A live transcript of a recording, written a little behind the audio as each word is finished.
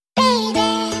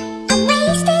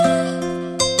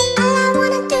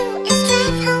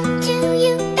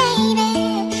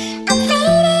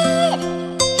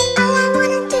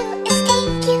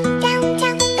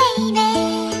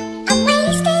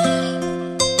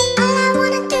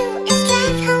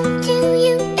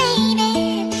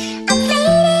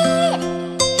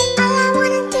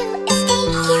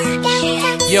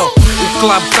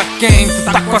club tá quente,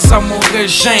 tá quase a morrer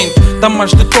gente.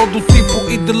 Damas de todo tipo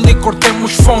e de licor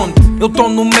temos fonte. Eu tô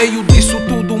no meio disso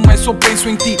tudo, mas só penso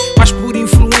em ti. Mas por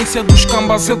influência dos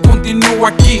cambas eu continuo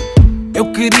aqui.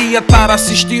 Eu queria estar a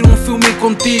assistir um filme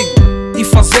contigo e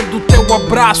fazer do teu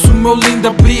abraço o meu lindo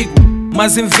abrigo.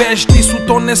 Mas em vez disso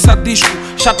tô nessa disco,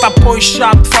 chata após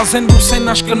chato, fazendo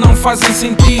cenas que não fazem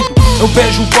sentido. Eu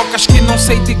beijo bocas que não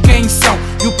sei de quem são,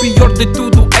 e o pior de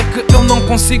tudo é que eu não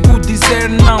consigo dizer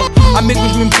não.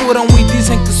 Amigos me imploram e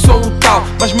dizem que sou o tal,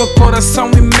 mas meu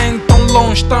coração e mente tão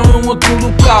longe, estão em outro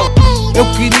local. Eu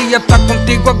queria estar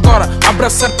contigo agora,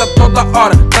 abraçar-te a toda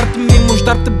hora, dar-te mimos,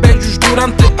 dar-te beijos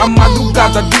durante a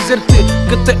madrugada, dizer-te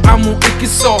que te amo e que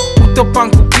sou o teu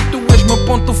banco, que tu és meu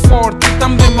ponto forte e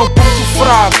também meu ponto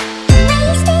fraco.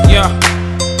 Yeah.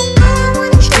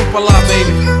 Desculpa lá,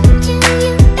 baby.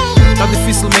 Tá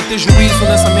difícil meter juízo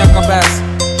nessa minha cabeça.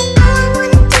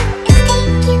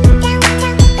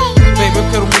 Baby, eu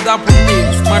quero mudar por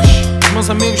ti, mas os meus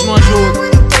amigos não ajudam.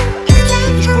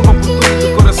 Desculpa por tudo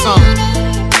de coração.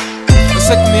 Eu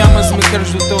sei que me amas e me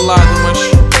queres do teu lado, mas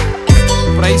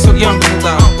para isso eu tenho que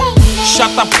mudar.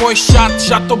 Chata após chato,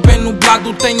 já tô bem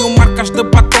nublado. Tenho marcas de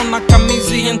batom na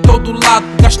camisa e em todo lado.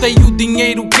 Gastei o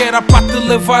dinheiro que era para te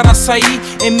levar a sair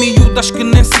em miúdas que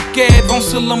nem sequer vão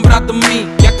se lembrar de mim.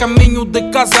 E a caminho de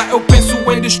casa eu penso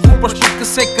em desculpas, porque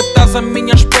sei que estás à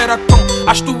minha espera com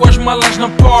as tuas malas na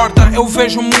porta. Eu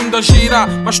vejo o mundo a girar,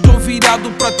 mas estou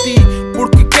virado para ti,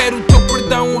 porque quero o teu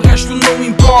perdão, o resto não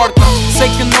importa. Sei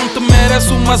que não te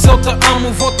mereço, mas eu te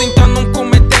amo. Vou tentar não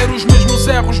cometer os mesmos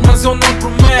erros, mas eu não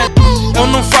prometo. Eu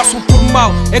não faço por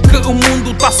mal, é que o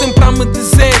mundo tá sempre a me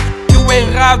dizer que o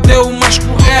errado é o mais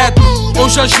correto. Eu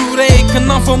já jurei que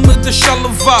não vou me deixar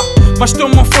levar, mas tem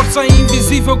uma força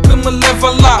invisível que me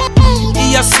leva lá.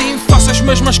 E assim faço as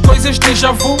mesmas coisas,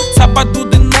 déjà vu. Sábado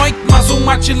de noite, mais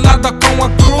uma gelada com a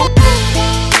crew.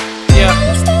 Yeah,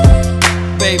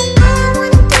 baby,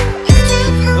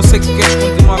 eu sei que queres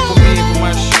continuar.